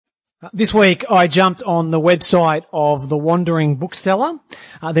This week I jumped on the website of The Wandering Bookseller.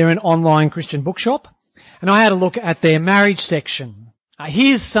 They're an online Christian bookshop, and I had a look at their marriage section.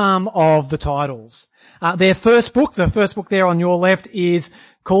 Here's some of the titles. Their first book, the first book there on your left, is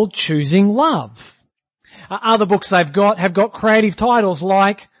called Choosing Love. Other books they've got have got creative titles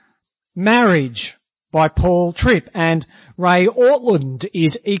like Marriage by Paul Tripp, and Ray Ortlund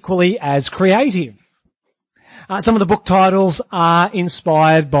is equally as creative. Some of the book titles are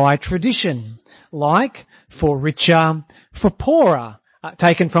inspired by tradition, like For Richer, for Poorer,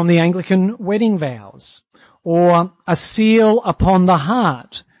 taken from the Anglican wedding vows, or A Seal Upon the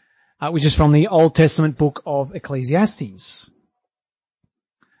Heart, which is from the Old Testament book of Ecclesiastes.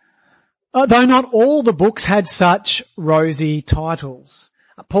 Though not all the books had such rosy titles.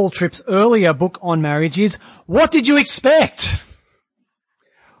 Paul Tripp's earlier book on marriage is What Did You Expect?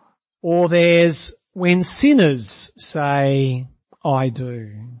 Or there's When Sinners Say I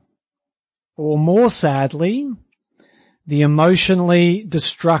Do. Or more sadly, The Emotionally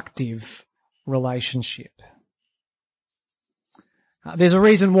Destructive Relationship. There's a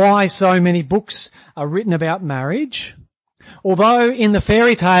reason why so many books are written about marriage. Although in the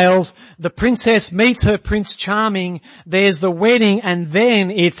fairy tales, the princess meets her Prince Charming, there's the wedding and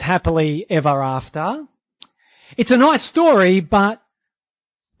then it's happily ever after. It's a nice story, but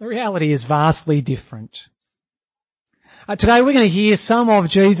the reality is vastly different. Today we're going to hear some of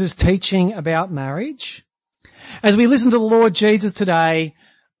Jesus' teaching about marriage. As we listen to the Lord Jesus today,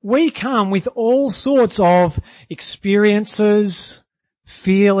 we come with all sorts of experiences,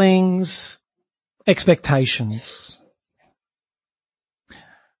 feelings, expectations.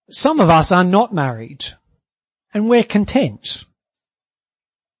 Some of us are not married, and we're content.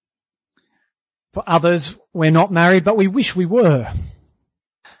 For others, we're not married, but we wish we were.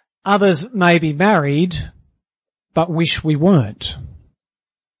 Others may be married, but wish we weren't.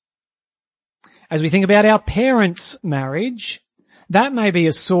 As we think about our parents' marriage, that may be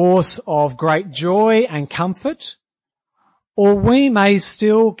a source of great joy and comfort, or we may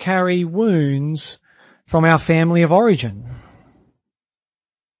still carry wounds from our family of origin.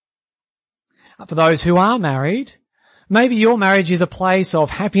 For those who are married, maybe your marriage is a place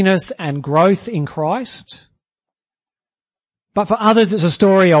of happiness and growth in Christ. But for others, it's a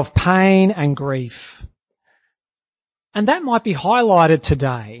story of pain and grief. And that might be highlighted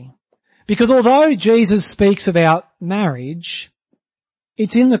today, because although Jesus speaks about marriage,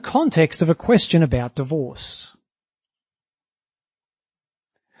 it's in the context of a question about divorce.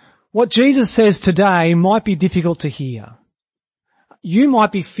 What Jesus says today might be difficult to hear. You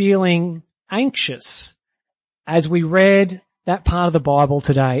might be feeling anxious as we read that part of the Bible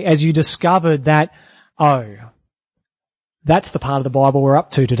today, as you discovered that, that's the part of the Bible we're up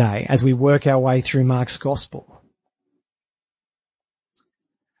to today as we work our way through Mark's Gospel.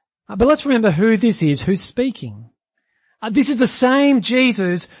 But let's remember who this is who's speaking. This is the same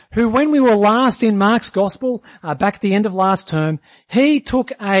Jesus who, when we were last in Mark's Gospel, back at the end of last term, he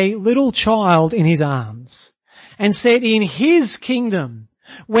took a little child in his arms and said in his kingdom,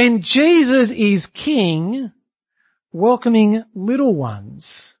 when Jesus is king, welcoming little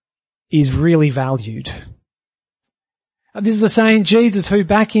ones is really valued. This is the same Jesus who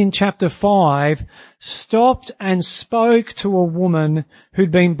back in chapter 5 stopped and spoke to a woman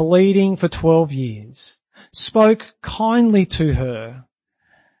who'd been bleeding for 12 years, spoke kindly to her,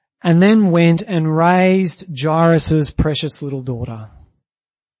 and then went and raised Jairus' precious little daughter.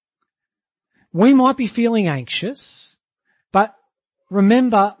 We might be feeling anxious, but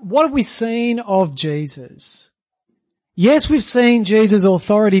remember, what have we seen of Jesus? Yes, we've seen Jesus'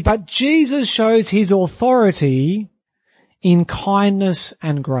 authority, but Jesus shows his authority in kindness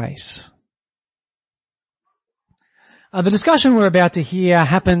and grace. The discussion we're about to hear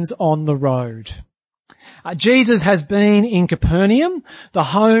happens on the road. Jesus has been in Capernaum, the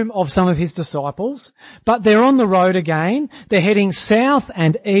home of some of his disciples, but they're on the road again. They're heading south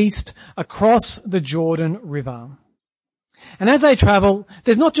and east across the Jordan River. And as they travel,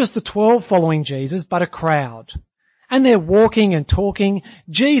 there's not just the 12 following Jesus, but a crowd. And they're walking and talking.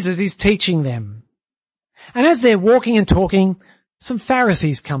 Jesus is teaching them. And as they're walking and talking, some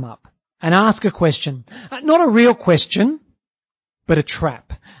Pharisees come up and ask a question. Not a real question, but a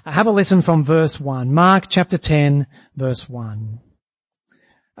trap. Have a listen from verse 1. Mark chapter 10, verse 1.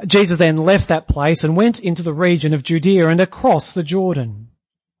 Jesus then left that place and went into the region of Judea and across the Jordan.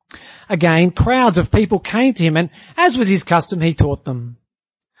 Again, crowds of people came to him, and as was his custom, he taught them.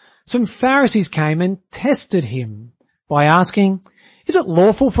 Some Pharisees came and tested him by asking, is it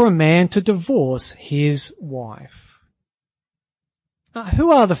lawful for a man to divorce his wife?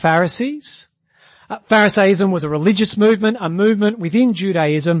 Who are the Pharisees? Pharisaism was a religious movement, a movement within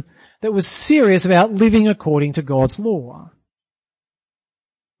Judaism that was serious about living according to God's law.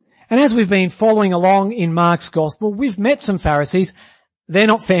 And as we've been following along in Mark's Gospel, we've met some Pharisees. They're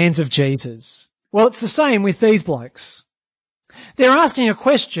not fans of Jesus. Well, it's the same with these blokes. They're asking a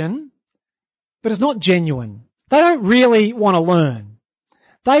question, but it's not genuine. They don't really want to learn.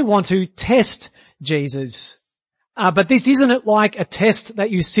 They want to test Jesus. But this isn't like a test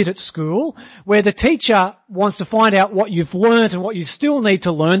that you sit at school where the teacher wants to find out what you've learned and what you still need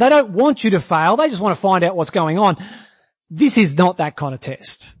to learn. They don't want you to fail. They just want to find out what's going on. This is not that kind of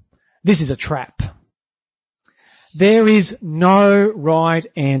test. This is a trap. There is no right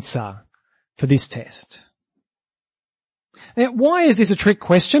answer for this test. Now, why is this a trick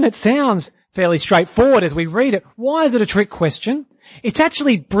question? It sounds fairly straightforward as we read it. Why is it a trick question? It's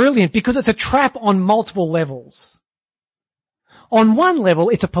actually brilliant because it's a trap on multiple levels. On one level,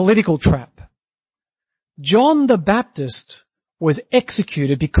 it's a political trap. John the Baptist was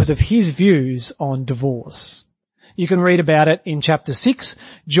executed because of his views on divorce. You can read about it in chapter 6.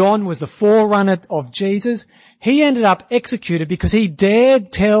 John was the forerunner of Jesus. He ended up executed because he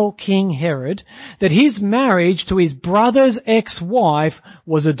dared tell King Herod that his marriage to his brother's ex-wife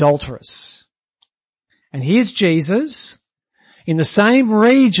was adulterous. And here's Jesus in the same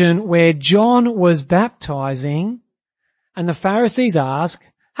region where John was baptizing, and the Pharisees ask,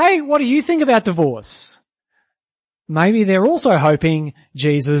 "Hey, what do you think about divorce?" Maybe they're also hoping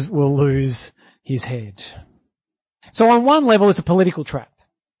Jesus will lose his head. So on one level, it's a political trap.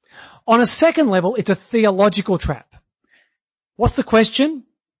 On a second level, it's a theological trap. What's the question?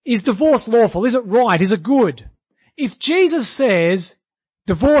 Is divorce lawful? Is it right? Is it good? If Jesus says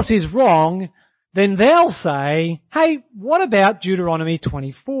divorce is wrong, then they'll say, hey, what about Deuteronomy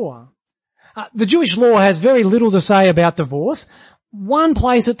 24? The Jewish law has very little to say about divorce. One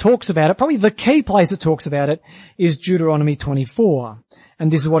place it talks about it, probably the key place it talks about it, is Deuteronomy 24.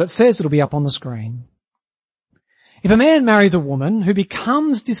 And this is what it says. It'll be up on the screen. If a man marries a woman who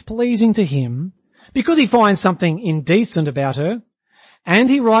becomes displeasing to him because he finds something indecent about her, and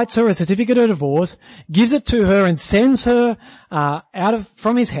he writes her a certificate of divorce, gives it to her and sends her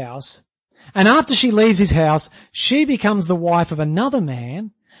from his house, and after she leaves his house, she becomes the wife of another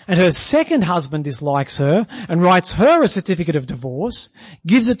man, and her second husband dislikes her and writes her a certificate of divorce,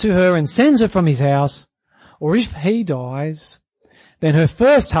 gives it to her and sends her from his house, or if he dies, then her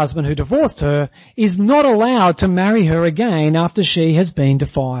first husband who divorced her is not allowed to marry her again after she has been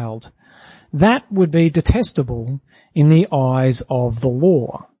defiled. That would be detestable in the eyes of the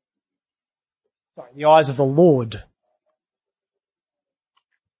law. Sorry, the eyes of the Lord.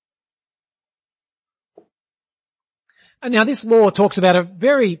 And now this law talks about a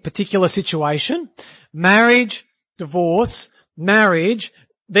very particular situation. Marriage, divorce, marriage,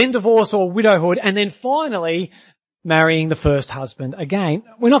 then divorce or widowhood, and then finally marrying the first husband again.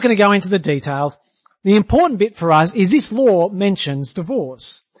 We're not going to go into the details. The important bit for us is this law mentions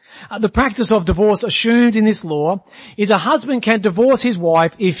divorce. The practice of divorce assumed in this law is a husband can divorce his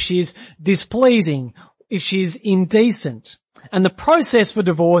wife if she's displeasing, if she's indecent. And the process for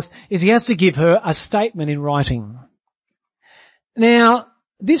divorce is he has to give her a statement in writing. Now,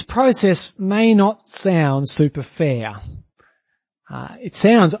 this process may not sound super fair. It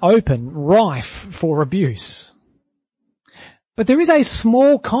sounds open, rife for abuse. But there is a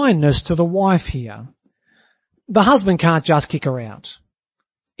small kindness to the wife here. The husband can't just kick her out.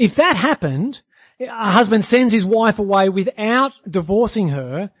 If that happened, a husband sends his wife away without divorcing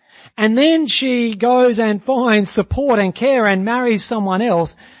her, and then she goes and finds support and care and marries someone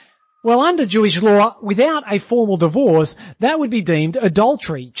else, well, under Jewish law, without a formal divorce, that would be deemed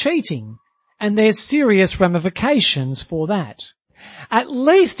adultery, cheating, and there's serious ramifications for that. At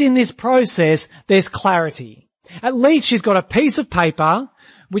least in this process, there's clarity. At least she's got a piece of paper,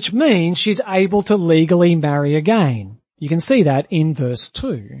 which means she's able to legally marry again. You can see that in verse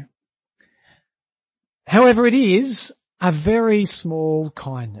 2. However, it is a very small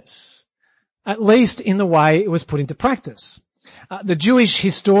kindness, at least in the way it was put into practice. The Jewish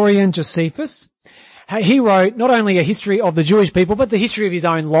historian Josephus, he wrote not only a history of the Jewish people, but the history of his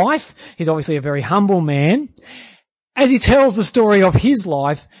own life. He's obviously a very humble man. As he tells the story of his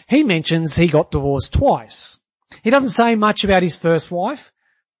life, he mentions he got divorced twice. He doesn't say much about his first wife,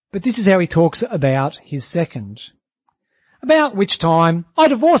 but this is how he talks about his second. About which time I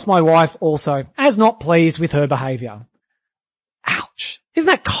divorced my wife also, as not pleased with her behaviour. Ouch. Isn't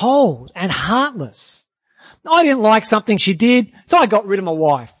that cold and heartless? I didn't like something she did, so I got rid of my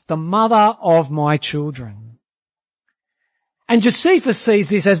wife, the mother of my children. And Josephus sees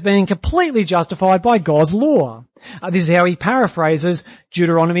this as being completely justified by God's law. This is how he paraphrases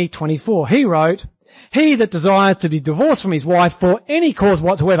Deuteronomy 24. He wrote, He that desires to be divorced from his wife for any cause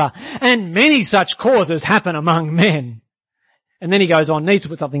whatsoever, and many such causes happen among men. And then he goes on, needs to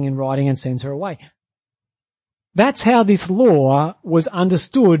put something in writing and sends her away. That's how this law was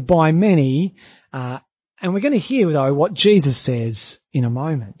understood by many, and we're going to hear though what Jesus says in a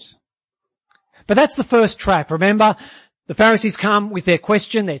moment. But that's the first trap. Remember, the Pharisees come with their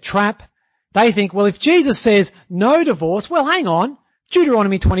question, their trap. They think, well, if Jesus says no divorce, well, hang on,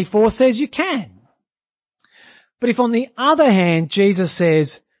 Deuteronomy 24 says you can. But if on the other hand Jesus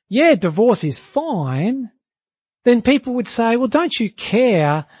says, yeah, divorce is fine, then people would say, well, don't you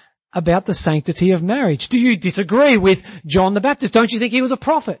care about the sanctity of marriage? Do you disagree with John the Baptist? Don't you think he was a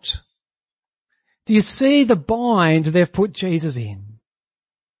prophet? Do you see the bind they've put Jesus in?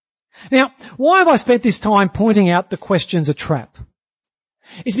 Now, why have I spent this time pointing out the question's a trap?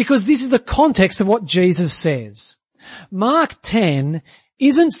 It's because this is the context of what Jesus says. Mark 10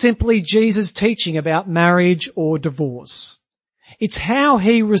 isn't simply Jesus teaching about marriage or divorce. It's how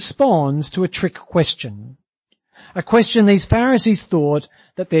he responds to a trick question. A question these Pharisees thought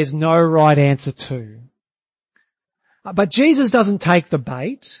that there's no right answer to. But Jesus doesn't take the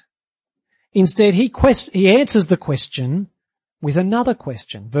bait. Instead, he answers the question with another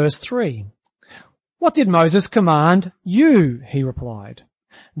question. Verse 3. What did Moses command you? He replied.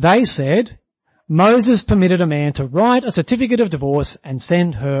 They said, Moses permitted a man to write a certificate of divorce and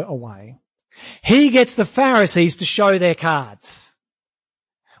send her away. He gets the Pharisees to show their cards.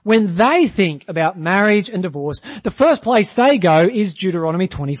 When they think about marriage and divorce, the first place they go is Deuteronomy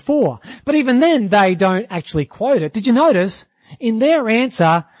 24. But even then, they don't actually quote it. Did you notice? In their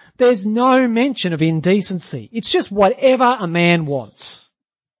answer, there's no mention of indecency. It's just whatever a man wants.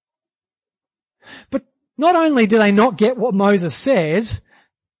 But not only do they not get what Moses says,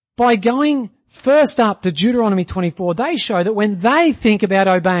 by going first up to Deuteronomy 24, they show that when they think about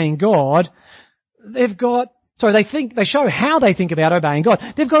obeying God, they show how they think about obeying God.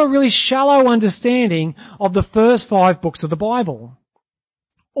 They've got a really shallow understanding of the first 5 books of the Bible.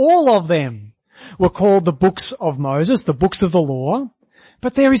 All of them were called the books of Moses, the books of the law,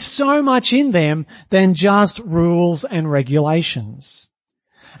 but there is so much in them than just rules and regulations.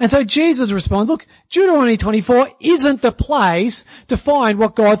 And so Jesus responds, look, Deuteronomy 24 isn't the place to find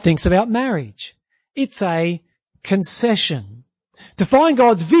what God thinks about marriage. It's a concession. To find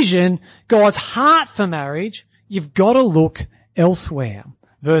God's vision, God's heart for marriage, you've got to look elsewhere.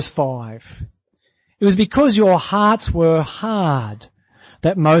 Verse 5. It was because your hearts were hard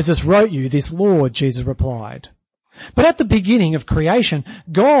that Moses wrote you this law, Jesus replied. But at the beginning of creation,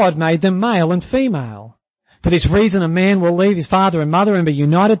 God made them male and female. For this reason, a man will leave his father and mother and be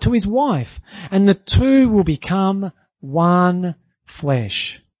united to his wife, and the two will become one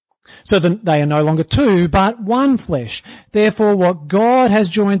flesh. So that they are no longer two, but one flesh. Therefore, what God has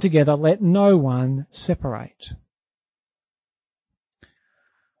joined together, let no one separate.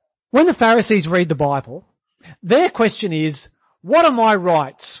 When the Pharisees read the Bible, their question is, what are my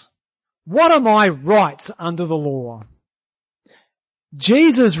rights? What are my rights under the law?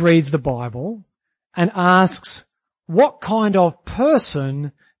 Jesus reads the Bible and asks, what kind of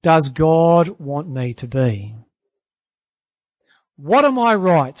person does God want me to be? What are my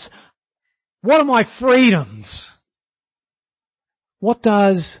rights? What are my freedoms? Who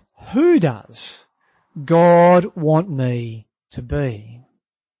does God want me to be?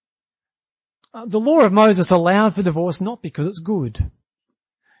 The law of Moses allowed for divorce not because it's good,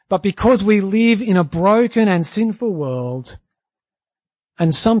 but because we live in a broken and sinful world,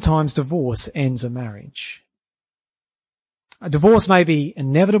 and sometimes divorce ends a marriage. A divorce may be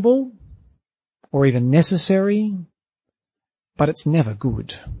inevitable or even necessary, but it's never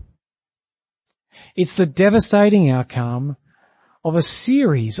good. It's the devastating outcome of a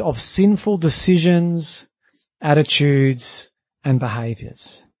series of sinful decisions, attitudes, and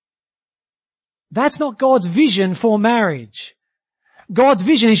behaviours. That's not God's vision for marriage. God's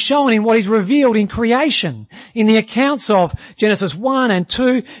vision is shown in what is revealed in creation. In the accounts of Genesis 1 and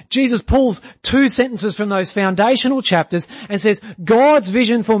 2, Jesus pulls 2 sentences from those foundational chapters and says God's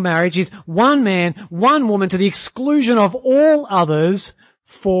vision for marriage is one man, one woman to the exclusion of all others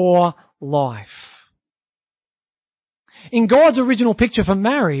for life. In God's original picture for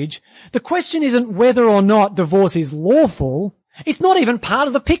marriage, the question isn't whether or not divorce is lawful. It's not even part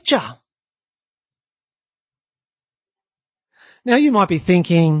of the picture. Now you might be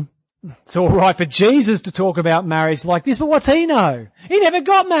thinking, it's all right for Jesus to talk about marriage like this, but what's he know? He never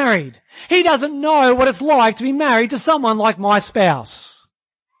got married. He doesn't know what it's like to be married to someone like my spouse.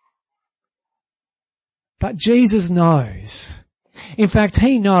 But Jesus knows. In fact,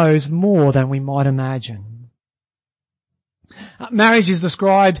 he knows more than we might imagine. Marriage is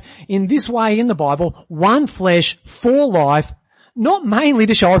described in this way in the Bible, one flesh for life, not mainly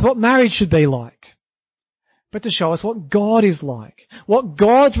to show us what marriage should be like, but to show us what God is like, what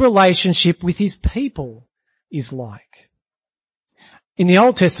God's relationship with his people is like. In the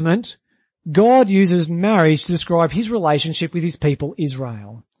Old Testament, God uses marriage to describe his relationship with his people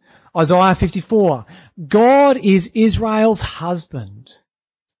Israel. Isaiah 54, God is Israel's husband.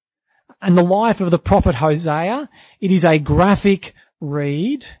 And the life of the prophet Hosea, it is a graphic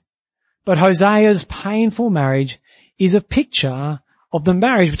read, but Hosea's painful marriage is a picture of the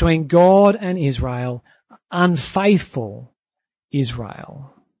marriage between God and Israel, unfaithful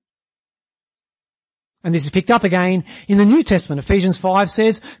Israel. And this is picked up again in the New Testament. Ephesians 5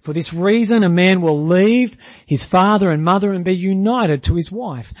 says, "For this reason a man will leave his father and mother and be united to his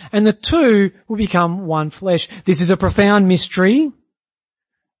wife, and the two will become one flesh." This is a profound mystery,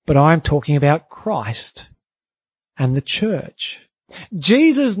 but I'm talking about Christ and the church.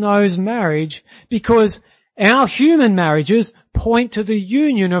 Jesus knows marriage because our human marriages point to the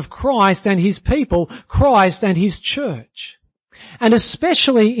union of Christ and his people, Christ and his church. And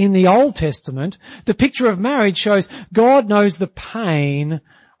especially in the Old Testament, the picture of marriage shows God knows the pain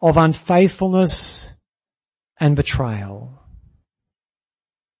of unfaithfulness and betrayal.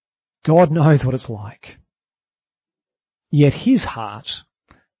 God knows what it's like. Yet his heart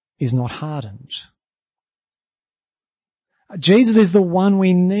is not hardened. Jesus is the one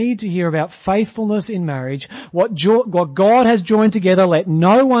we need to hear about faithfulness in marriage. What God has joined together, let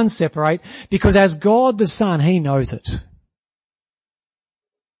no one separate, because as God the Son, he knows it.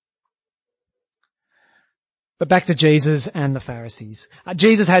 But back to Jesus and the Pharisees.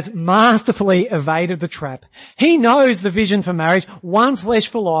 Jesus has masterfully evaded the trap. He knows the vision for marriage, one flesh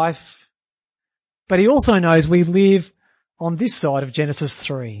for life, but he also knows we live on this side of Genesis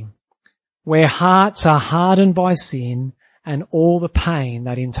 3, where hearts are hardened by sin and all the pain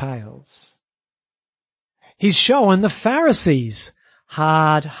that entails. He's shown the Pharisees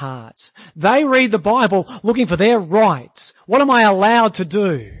hard hearts. They read the Bible looking for their rights. What am I allowed to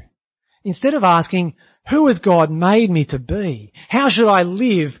do? Instead of asking, who has God made me to be? How should I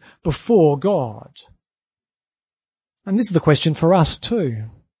live before God? And this is the question for us too.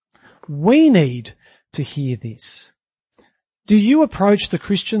 We need to hear this. Do you approach the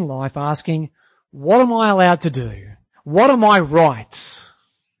Christian life asking, what am I allowed to do? What are my rights?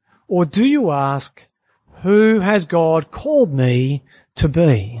 Or do you ask, who has God called me to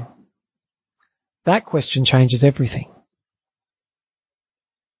be? That question changes everything.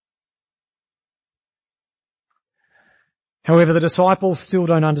 However, the disciples still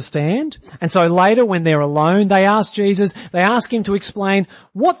don't understand, and so later when they're alone, they ask Jesus, they ask him to explain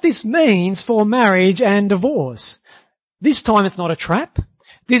what this means for marriage and divorce. This time it's not a trap.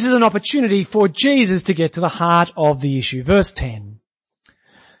 This is an opportunity for Jesus to get to the heart of the issue. Verse 10.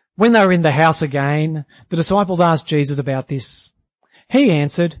 When they were in the house again, the disciples asked Jesus about this. He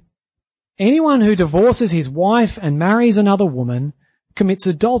answered, "Anyone who divorces his wife and marries another woman commits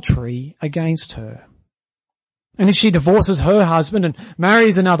adultery against her. And if she divorces her husband and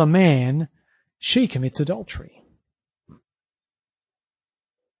marries another man, she commits adultery."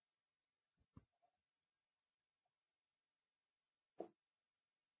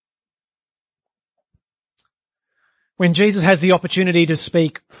 When Jesus has the opportunity to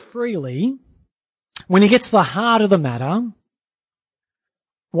speak freely, when he gets to the heart of the matter,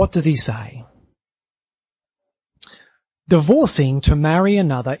 what does he say? Divorcing to marry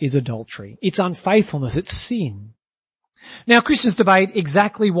another is adultery. It's unfaithfulness. It's sin. Now, Christians debate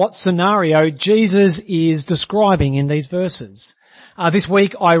exactly what scenario Jesus is describing in these verses. This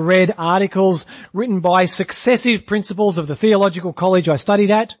week I read articles written by successive principals of the theological college I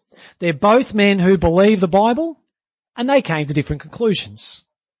studied at. They're both men who believe the Bible, and they came to different conclusions.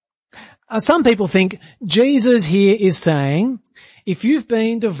 Some people think Jesus here is saying, if you've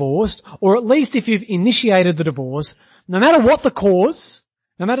been divorced, or at least if you've initiated the divorce, no matter what the cause,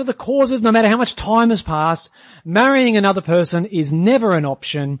 no matter the causes, no matter how much time has passed, marrying another person is never an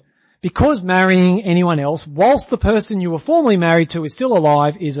option, because marrying anyone else, whilst the person you were formerly married to is still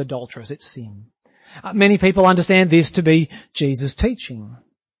alive, is adulterous. It's sin. Many people understand this to be Jesus' teaching.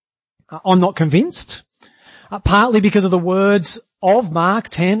 I'm not convinced, partly because of the words of Mark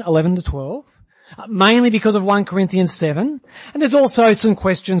 10:11-12, mainly because of 1 Corinthians 7, and there's also some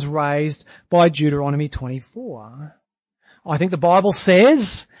questions raised by Deuteronomy 24. I think the Bible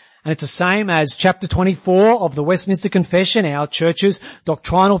says, and it's the same as chapter 24 of the Westminster Confession, our church's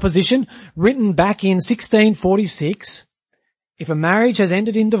doctrinal position, written back in 1646, if a marriage has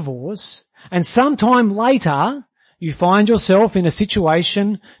ended in divorce, and sometime later you find yourself in a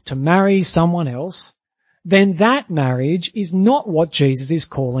situation to marry someone else, then that marriage is not what Jesus is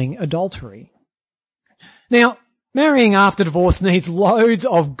calling adultery. Now, marrying after divorce needs loads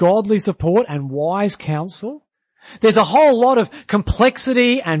of godly support and wise counsel. There's a whole lot of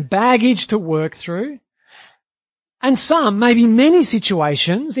complexity and baggage to work through. And some, maybe many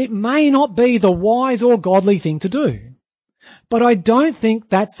situations, it may not be the wise or godly thing to do. But I don't think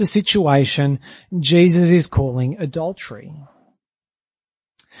that's the situation Jesus is calling adultery.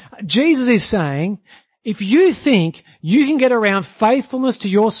 Jesus is saying, if you think you can get around faithfulness to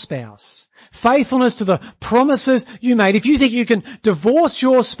your spouse, faithfulness to the promises you made, if you think you can divorce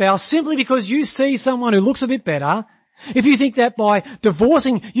your spouse simply because you see someone who looks a bit better, if you think that by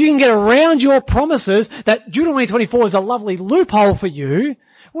divorcing you can get around your promises, that Deuteronomy 24 is a lovely loophole for you,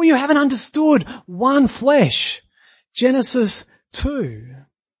 well, you haven't understood one flesh. Genesis 2.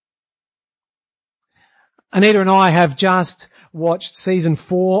 Anita and I have just watched season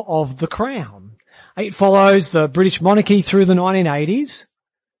 4 of The Crown. It follows the British monarchy through the 1980s.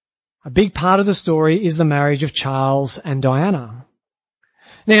 A big part of the story is the marriage of Charles and Diana.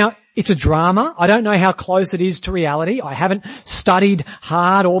 Now, it's a drama. I don't know how close it is to reality. I haven't studied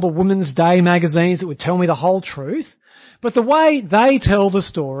hard all the Women's Day magazines that would tell me the whole truth. But the way they tell the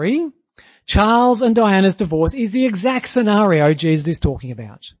story, Charles and Diana's divorce is the exact scenario Jesus is talking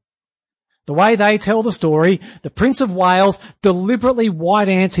about. The way they tell the story, the Prince of Wales deliberately white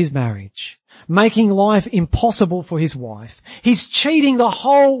ants his marriage, making life impossible for his wife. He's cheating the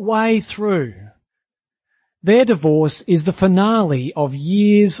whole way through. Their divorce is the finale of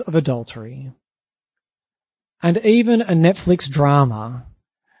years of adultery. And even a Netflix drama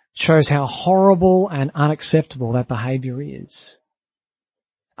shows how horrible and unacceptable that behaviour is.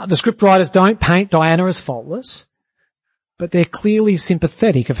 The scriptwriters don't paint Diana as faultless, but they're clearly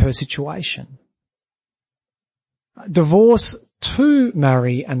sympathetic of her situation. Divorce to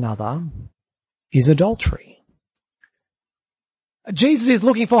marry another is adultery. Jesus is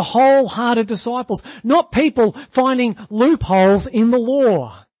looking for wholehearted disciples, not people finding loopholes in the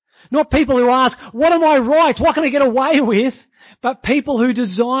law. Not people who ask, what are my rights? What can I get away with? But people who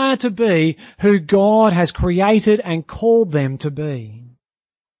desire to be who God has created and called them to be.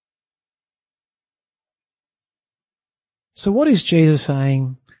 So what is Jesus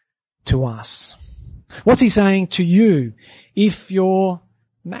saying to us? What's he saying to you if you're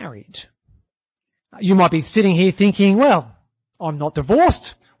married? You might be sitting here thinking, well, I'm not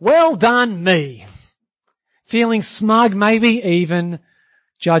divorced. Well done me. Feeling smug, maybe even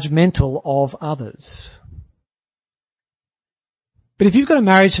judgmental of others. But if you've got a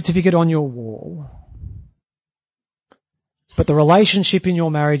marriage certificate on your wall, but the relationship in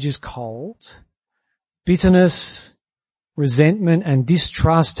your marriage is cold, bitterness, resentment and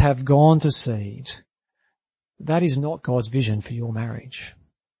distrust have gone to seed, that is not God's vision for your marriage.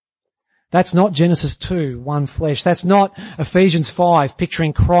 That's not Genesis 2, one flesh. That's not Ephesians 5,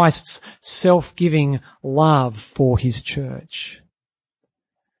 picturing Christ's self-giving love for his church.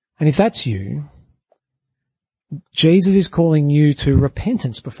 And if that's you, Jesus is calling you to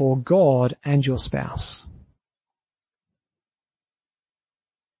repentance before God and your spouse.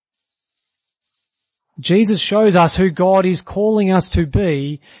 Jesus shows us who God is calling us to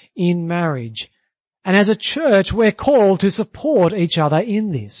be in marriage. And as a church, we're called to support each other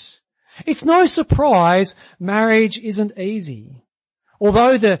in this. It's no surprise marriage isn't easy.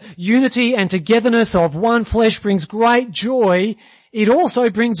 Although the unity and togetherness of one flesh brings great joy, it also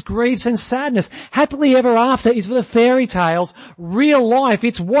brings griefs and sadness. Happily ever after is for the fairy tales. Real life,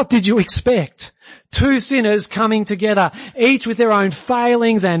 it's what did you expect? Two sinners coming together, each with their own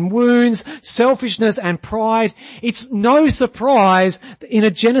failings and wounds, selfishness and pride. It's no surprise in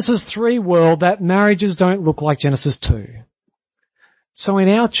a Genesis 3 world that marriages don't look like Genesis 2. So in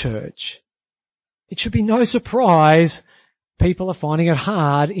our church, it should be no surprise people are finding it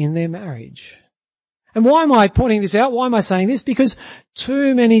hard in their marriage. And why am I pointing this out? Why am I saying this? Because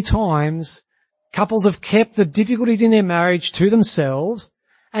too many times couples have kept the difficulties in their marriage to themselves,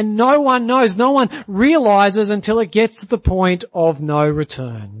 and no one knows, no one realizes until it gets to the point of no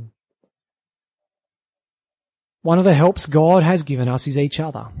return. One of the helps God has given us is each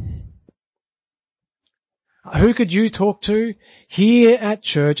other. Who could you talk to here at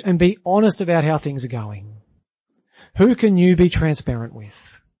church and be honest about how things are going? Who can you be transparent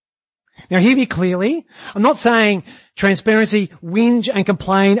with? Now hear me clearly. I'm not saying transparency, whinge and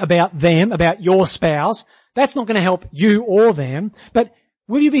complain about them, about your spouse. That's not going to help you or them. But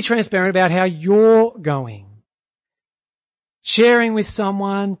will you be transparent about how you're going? Sharing with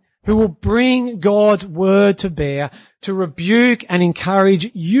someone who will bring God's word to bear to rebuke and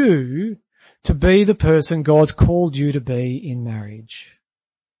encourage you to be the person God's called you to be in marriage.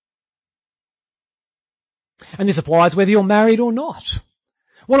 And this applies whether you're married or not.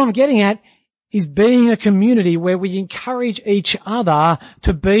 What I'm getting at is being a community where we encourage each other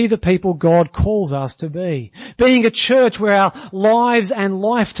to be the people God calls us to be. Being a church where our lives and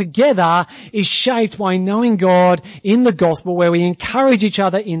life together is shaped by knowing God in the gospel, where we encourage each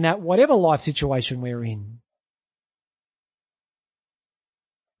other in that whatever life situation we're in.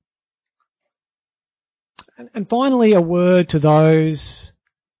 And finally, a word to those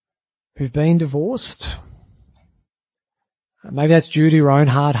who've been divorced. Maybe that's due to your own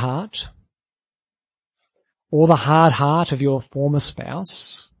hard heart, or the hard heart of your former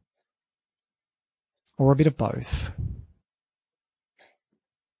spouse, or a bit of both.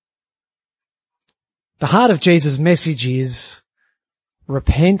 The heart of Jesus' message is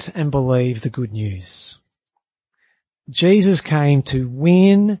repent and believe the good news. Jesus came to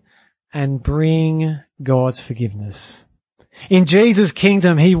win and bring God's forgiveness. In Jesus'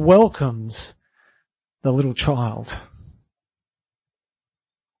 kingdom, he welcomes the little child.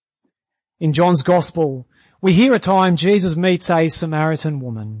 In John's Gospel, we hear a time Jesus meets a Samaritan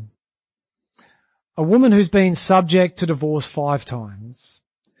woman, a woman who's been subject to divorce 5 times.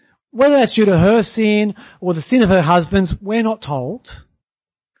 Whether that's due to her sin or the sin of her husband's, we're not told.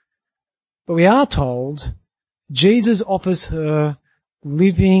 But we are told Jesus offers her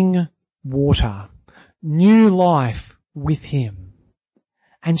living water, new life with him.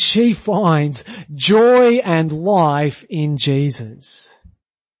 And she finds joy and life in Jesus.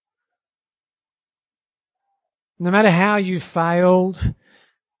 No matter how you failed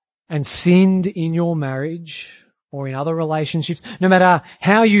and sinned in your marriage or in other relationships, no matter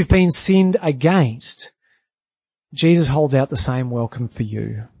how you've been sinned against, Jesus holds out the same welcome for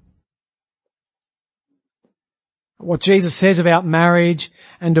you. What Jesus says about marriage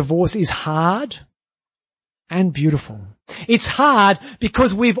and divorce is hard and beautiful. It's hard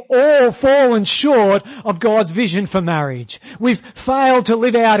because we've all fallen short of God's vision for marriage. We've failed to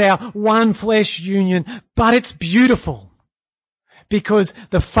live out our one flesh union, but it's beautiful because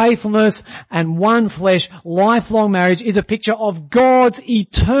the faithfulness and one flesh lifelong marriage is a picture of God's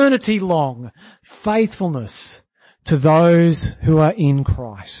eternity long faithfulness to those who are in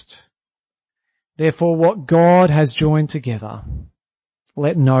Christ. Therefore, what God has joined together,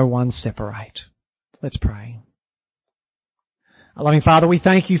 let no one separate. Let's pray. Our loving Father, we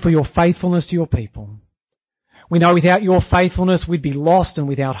thank you for your faithfulness to your people. We know without your faithfulness we'd be lost and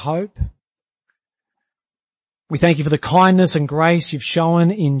without hope. We thank you for the kindness and grace you've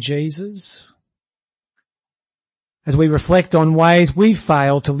shown in Jesus. As we reflect on ways we've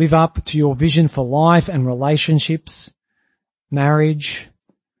failed to live up to your vision for life and relationships, marriage,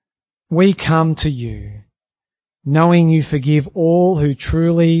 we come to you, knowing you forgive all who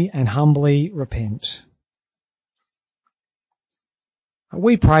truly and humbly repent.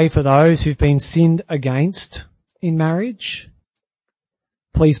 We pray for those who've been sinned against in marriage.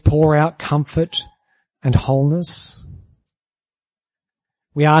 Please pour out comfort and wholeness.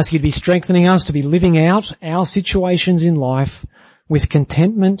 We ask you to be strengthening us to be living out our situations in life with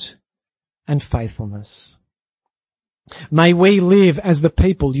contentment and faithfulness. May we live as the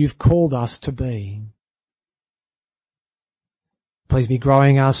people you've called us to be. Please be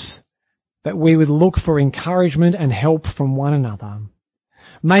growing us that we would look for encouragement and help from one another.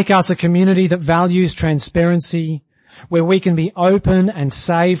 Make us a community that values transparency, where we can be open and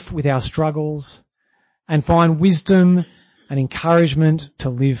safe with our struggles and find wisdom and encouragement to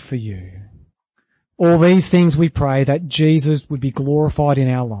live for you. All these things we pray that Jesus would be glorified in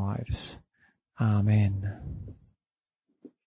our lives. Amen.